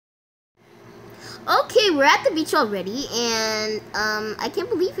Okay, we're at the beach already, and I can't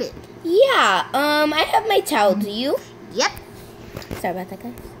believe it. Yeah, I have my towel. Do you? Yep. Sorry about that,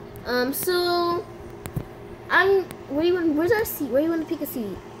 guys. So where's our seat? Where do you want to pick a seat?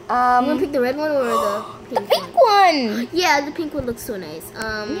 You want to pick the red one or the pink one? Yeah, the pink one looks so nice.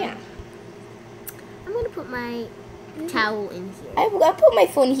 Yeah. I'm gonna put my towel in here. I'll put my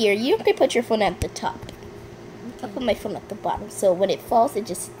phone here. You can put your phone at the top. Okay. I'll put my phone at the bottom, so when it falls, it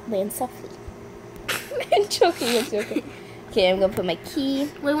just lands softly. I'm joking. Okay, I'm gonna put my key.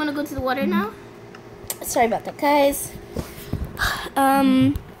 We want to go to the water now? Sorry about that, guys.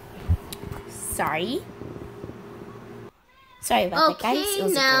 Sorry. Sorry about that, guys.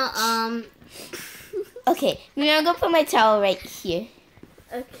 Okay, now, Okay, I'm gonna put my towel right here.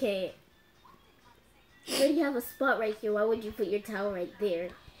 Okay. You already have a spot right here. Why would you put your towel right there?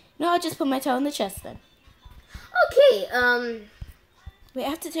 No, I'll just put my towel in the chest then. Okay, Wait, I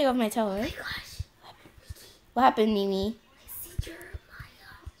have to take off my towel, right? Oh my gosh. What happened, Mimi? I see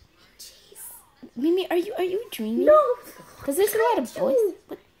Jeremiah. Jeez. Mimi, are you dreaming? No. Because there's a lot of boys.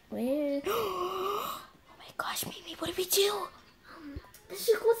 What? Where? Oh my gosh, Mimi, what did we do? Let's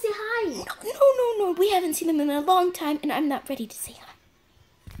just go say hi. No. We haven't seen them in a long time, and I'm not ready to say hi.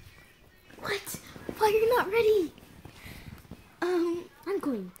 What? Why are you not ready? I'm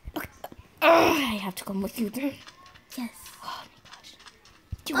going. Okay. I have to come with you then. Yes. Oh my gosh.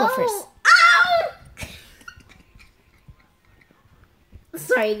 You go first. Ow!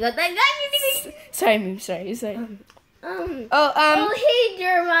 Sorry about that, guys. Sorry, Mimi. Sorry. Oh, hey,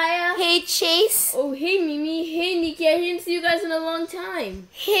 Jeremiah. Hey, Chase. Oh, hey, Mimi. Hey, Nikki. I didn't see you guys in a long time.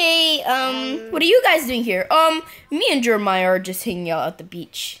 Hey, what are you guys doing here? Me and Jeremiah are just hanging out at the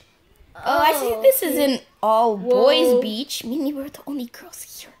beach. Oh, I see this is an all-boys beach. Mimi, we're the only girls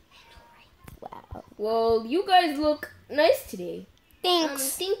here. Wow. Well, you guys look nice today.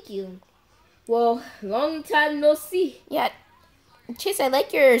 Thanks. Thank you. Well, long time no see. Yeah. Chase, I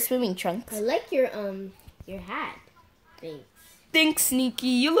like your swimming trunks. I like your hat. Thanks. Thanks, Nikki.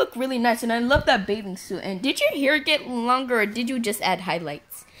 You look really nice, and I love that bathing suit. And did your hair get longer, or did you just add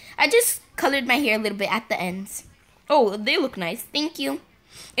highlights? I just colored my hair a little bit at the ends. Oh, they look nice. Thank you.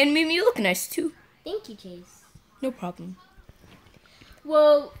 And Mimi, you look nice too. Thank you, Chase. No problem.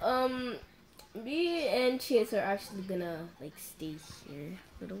 Well, me and Chase are actually gonna stay here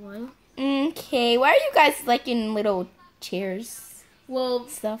for a little while. Okay. Why are you guys in little chairs? Well,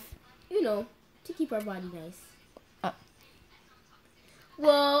 Stuff. to keep our body nice.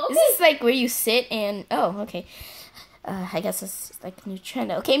 Well, okay. This is where you sit and okay. I guess it's a new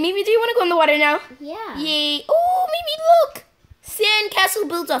trend. Okay, Mimi, do you want to go in the water now? Yeah. Yay! Oh, Mimi, look! Sand castle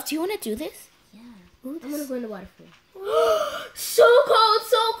builds off. Do you want to do this? Yeah. Ooh, I'm gonna go in the water for you. So cold,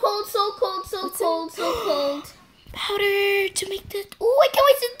 so cold, so cold, so cold, so cold. Powder to make the. Oh, I can't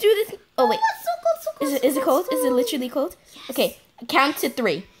wait to do this. Oh wait. It's so cold, so cold. Is it cold? Is it literally cold? Yes. Okay, count to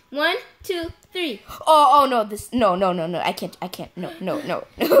 3. 1, 2, 3. Oh no! No! I can't. No. No.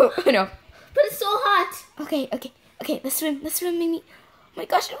 But it's so hot. Okay. Let's swim, Mimi. Oh my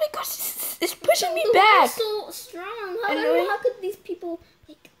gosh! It's pushing me The back. water's so strong. How could these people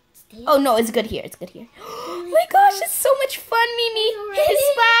stay? Oh no! It's good here. Oh my gosh! It's so much fun, Mimi. Hit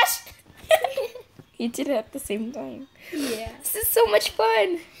splash. You did it at the same time. Yeah. This is so much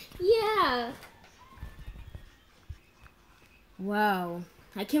fun. Yeah. Wow.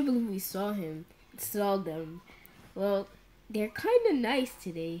 I can't believe we saw them. Well, they're kind of nice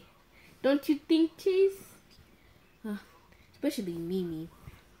today. Don't you think, Chase? Especially Mimi.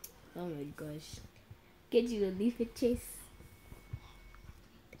 Oh my gosh. Get you to leave it, Chase.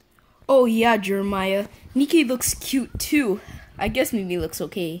 Oh yeah, Jeremiah. Nikki looks cute too. I guess Mimi looks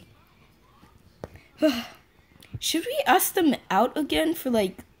okay. Should we ask them out again for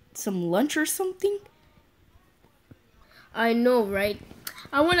some lunch or something? I know, right?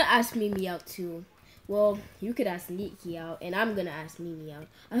 I want to ask Mimi out too. Well, you could ask Nikki out, and I'm gonna ask Mimi out.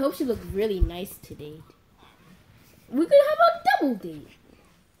 I hope she looks really nice today. We could have a double date.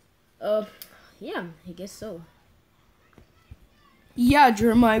 Yeah, I guess so. Yeah,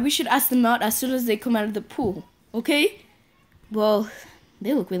 Jeremiah, we should ask them out as soon as they come out of the pool, okay? Well,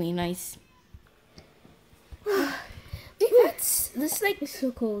 they look really nice. It's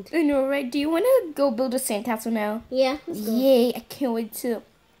so cold. I know, right? Do you want to go build a sandcastle now? Yeah, let's go. Yay, I can't wait to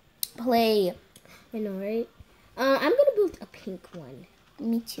play. I know, right? I'm gonna build a pink one.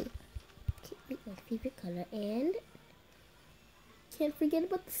 Me too. Okay, my favorite color, and can't forget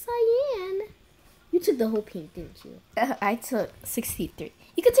about the cyan. You took the whole pink, didn't you? I took 63.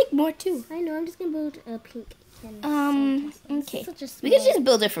 You could take more too. I know. I'm just gonna build a pink canvas. Okay. Such a We can small- just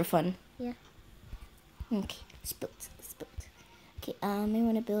build it for fun. Yeah. Okay. Let's build. Okay, I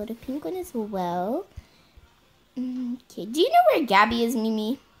want to build a pink one as well. Okay, do you know where Gabby is,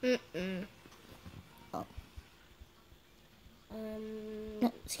 Mimi? Mm-mm. Oh.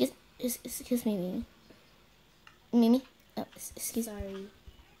 No, excuse me, Mimi. Mimi? Oh, excuse me. Sorry.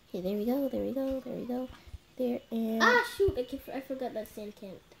 Okay, there we go. There, and... Ah, shoot! I forgot that sand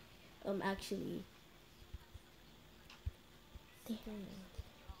can't. Actually. There.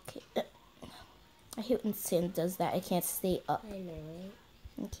 Okay. I hate when sand does that. I can't stay up. I know, right?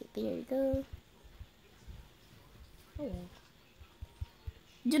 Okay, there we go. Oh well.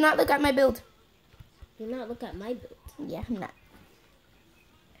 Do not look at my build. Do not look at my build. Yeah, I'm not.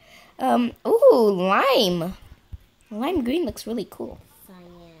 Ooh, lime. Lime green looks really cool. Cyan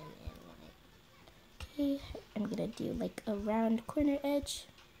and white. Okay, I'm gonna do like a round corner edge.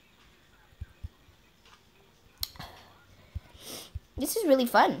 This is really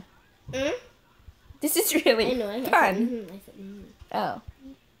fun. This is really I know. I fun. said, Oh,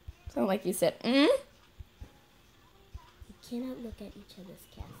 sound like you said. We cannot look at each other's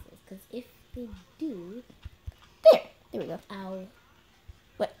castles, because if they do, There we go. ow.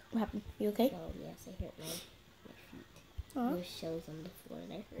 What happened? You okay? Oh yes, I hurt my feet. Aw. There were shells on the floor,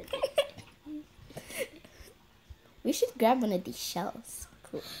 and I hurt it. We should grab one of these shells.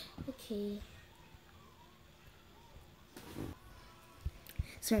 Cool. Okay.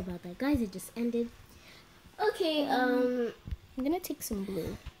 Sorry about that, guys. It just ended. Okay. I'm gonna take some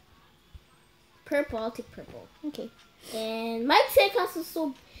blue. Purple. I'll take purple. Okay. And my sandcastle is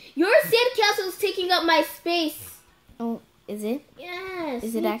so. Your sandcastle is taking up my space. Oh, is it? Yes.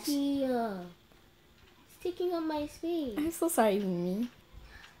 Is it actually? It's taking up my space. I'm so sorry, Mimi.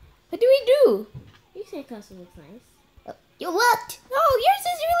 What do we do? Your sandcastle looks nice. Oh, you looked. Oh, yours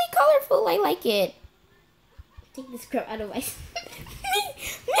is really colorful. I like it. Take this crap out of my.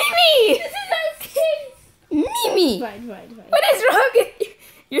 Mimi! This is my space. Mimi! Fine. What is wrong with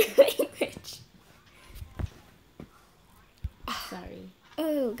your language? Sorry.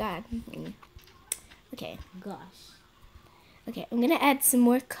 Oh, God. Okay. Gosh. Okay, I'm gonna add some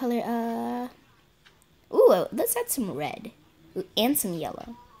more color. Ooh, let's add some red. Ooh, and some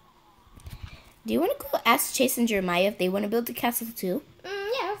yellow. Do you want to go ask Chase and Jeremiah if they want to build a castle too?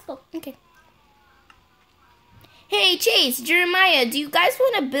 Yeah, let's go. Okay. Hey, Chase, Jeremiah, do you guys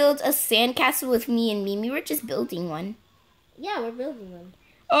want to build a sandcastle with me and Mimi? We're just building one. Yeah, we're building one.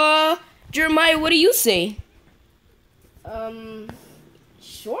 Jeremiah, what do you say?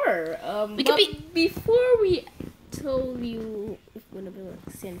 Sure. We could before we tell you if we're gonna build a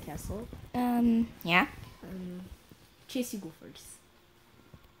sandcastle, yeah. Chase, you go first.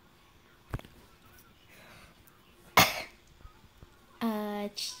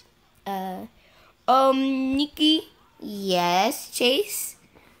 Nikki? Yes, Chase?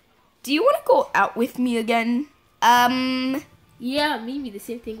 Do you want to go out with me again? Yeah, maybe the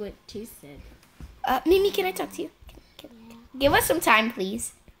same thing what Chase said. Mimi, can I talk to you? Give us some time,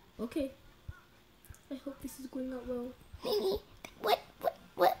 please. Okay. I hope this is going out well. Mimi, what?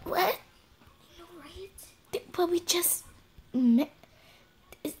 I know, right? But we just met.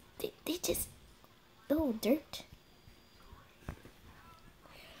 They just. Oh, dirt.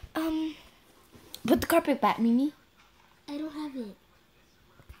 Put the carpet back, Mimi. I don't have it.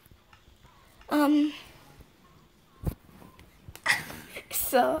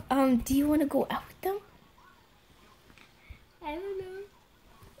 So, do you want to go out with them? I don't know.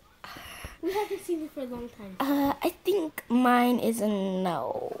 We haven't seen it for a long time. I think mine is a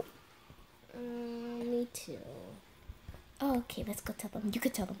no. Me too. Oh, okay, let's go tell them. You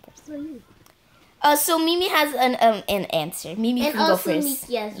could tell them first. So you. So Mimi has an answer. Mimi And can go also first.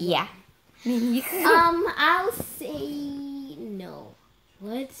 Nikki as well. Yeah. Mimi, you can go. I'll say no.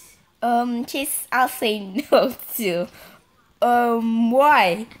 What? Chase, I'll say no too.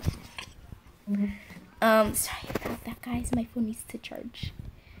 Why? Sorry about that, guys. My phone needs to charge.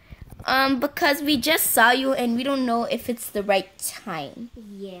 Because we just saw you and we don't know if it's the right time.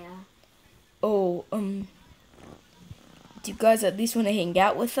 Yeah. Oh, do you guys at least want to hang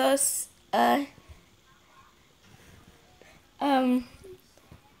out with us?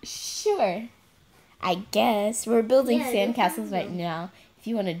 Sure. I guess. We're building sandcastles right now. If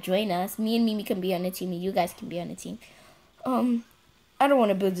you want to join us, me and Mimi can be on the team and you guys can be on the team. I don't want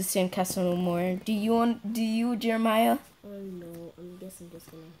to build a sandcastle no more. Do you, Jeremiah? Oh no, I guess I'm just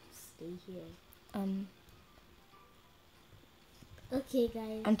gonna stay here. Okay,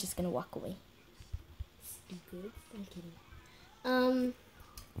 guys. I'm just gonna walk away. Stupid. I'm kidding.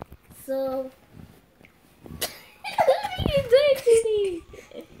 So. What are you doing to me?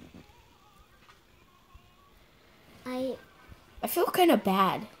 I feel kind of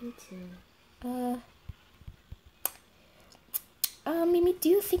bad. Me too. Mommy, do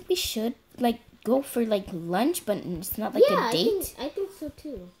you think we should like go for like lunch, but it's not like a date? I think so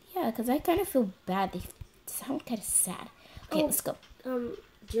too. Yeah, because I kind of feel bad. They sound kind of sad. Okay, let's go.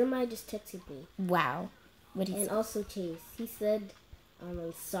 Jeremiah just texted me. Wow. What did he And say? also Chase. He said,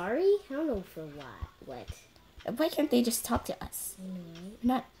 I'm sorry? I don't know for what. Why can't they just talk to us? I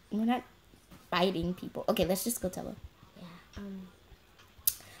know, right? We're not fighting people. Okay, let's just go tell them.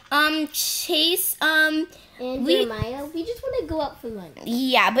 Yeah. Chase, And Jeremiah, we just want to go out for lunch.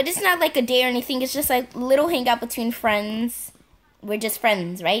 Yeah, but it's not like a date or anything. It's just like little hangout between friends. We're just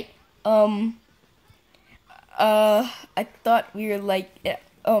friends, right? I thought we were like,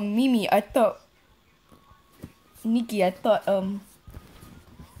 Mimi, I thought, Nikki, I thought,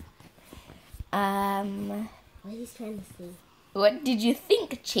 What he's trying to say. what did you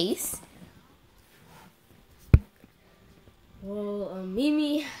think, Chase? Well,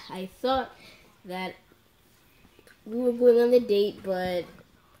 Mimi, I thought that we were going on the date, but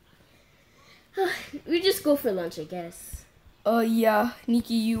we just go for lunch, I guess. Yeah,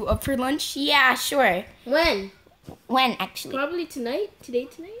 Nikki, you up for lunch? Yeah, sure. When? When, actually? Probably tonight? Today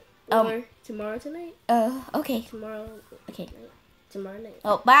tonight? Or tomorrow tonight? Okay. Tomorrow. Okay. Night? Tomorrow night.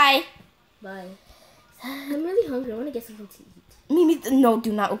 Oh, bye. Bye. I'm really hungry. I want to get something to eat. Mimi, no,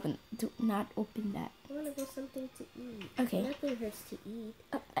 do not open that. I want to get something to eat. Okay. Nothing hurts to eat.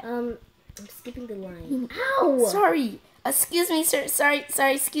 I'm skipping the line. Ow! Sorry. Excuse me, sir. Sorry,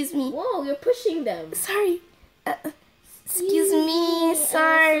 excuse me. Whoa, you're pushing them. Sorry. Excuse me.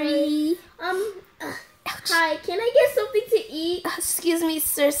 Sorry. Hi, can I get something to eat? Excuse me,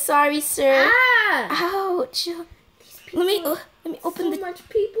 sir. Sorry, sir. Ah! Ouch. Let me open So much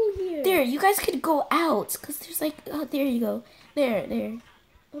people here. There, you guys could go out. Because there's like, oh, there you go. There.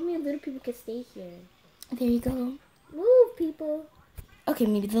 Only little people can stay here. There you go. Move, people. Okay,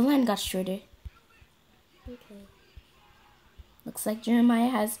 maybe the line got shorter. Okay. Looks like Jeremiah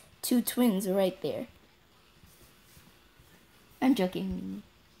has 2 twins right there. I'm joking.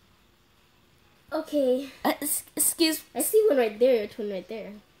 Okay. Excuse. I see one right there. A twin right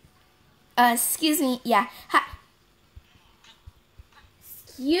there. Excuse me. Yeah. Hi.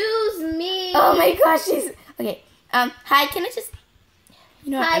 Excuse me. Oh my gosh. Okay. Hi. Can I just?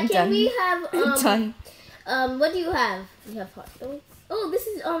 You know what? Hi. I'm Can done. we have I'm done. What do you have? You have hot dogs. Oh, this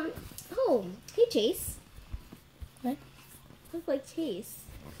is Oh, hey Chase. What? Look like Chase.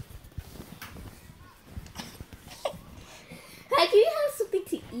 Hi. Can you have something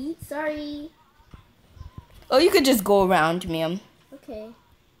to eat? Sorry. Oh, you could just go around, ma'am. Okay.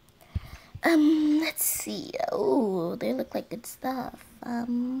 Let's see. Oh, they look like good stuff. I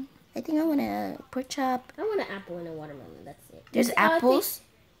think I want a pork chop. I want an apple and a watermelon. That's it. There's apples.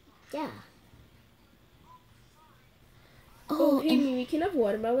 Yeah. Oh, hey, Mimi, can I have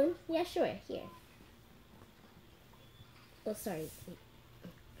watermelon? Yeah, sure. Here. Oh, sorry.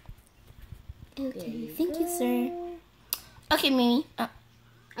 okay. Thank you, sir. Okay, Mimi.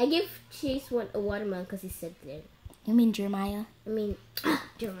 I gave Chase a watermelon because he said there. You mean Jeremiah? I mean,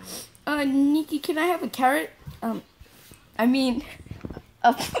 Jeremiah. Nikki, can I have a carrot? I mean,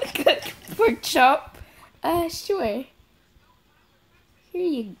 a pork chop. Sure. Here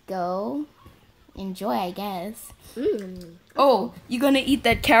you go. Enjoy, I guess. Oh, you gonna eat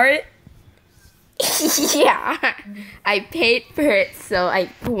that carrot? Yeah, I paid for it, so I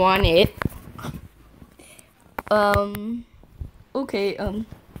want it. Okay,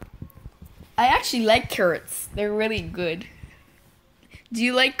 I actually like carrots. They're really good. Do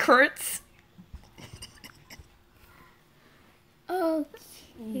you like carrots?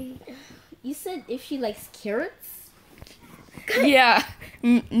 Okay. You said if she likes carrots? Yeah.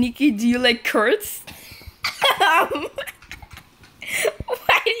 Nikki, do you like carrots? Why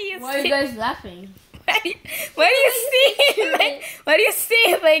Why are you guys laughing? Why do you say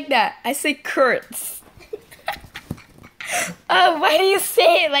it like that? I say carrots. Why do you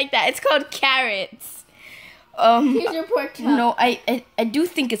say it like that? It's called carrots. Here's your pork chop. No, I do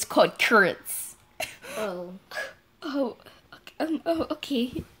think it's called carrots. Oh. Oh,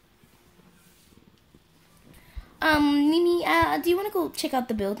 okay. Mimi, do you want to go check out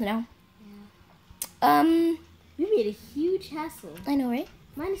the build now? Yeah. You made a huge hassle. I know, right?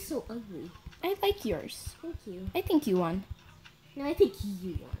 Mine is so ugly. I like yours. Thank you. I think you won. No, I think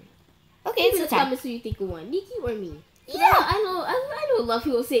you won. Okay, Leave in it's the a tie. comments who you think who won, Nikki or me. Yeah. I know a lot of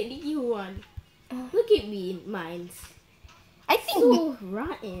people say Nikki who won. Look at me, mines. I think. So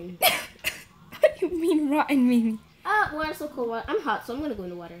rotten. What do you mean rotten, Mimi? Water's so cold. I'm hot, so I'm gonna go in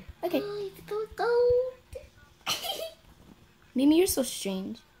the water. Okay. Oh, it's so cold. Mimi, you're so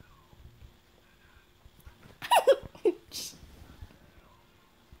strange.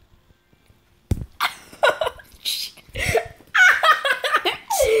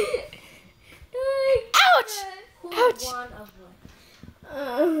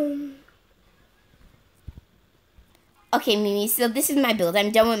 Okay, Mimi, so this is my build.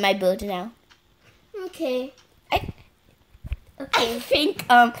 I'm done with my build now. Okay. I think,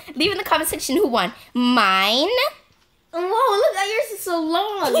 leave in the comment section who won. Mine. Whoa, look at yours is so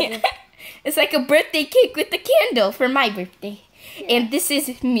long. It's like a birthday cake with a candle for my birthday. Yeah. And this is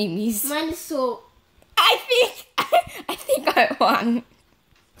Mimi's. Mine is so... I think I won.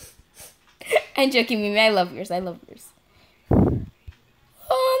 I'm joking, Mimi. I love yours.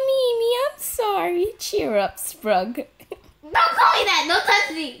 Oh, Mimi, I'm sorry. Cheer up, Sprug. Don't call me that. Don't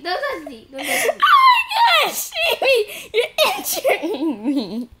touch me. Don't touch me. Don't touch me. Oh my gosh, Mimi, you're injuring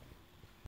me.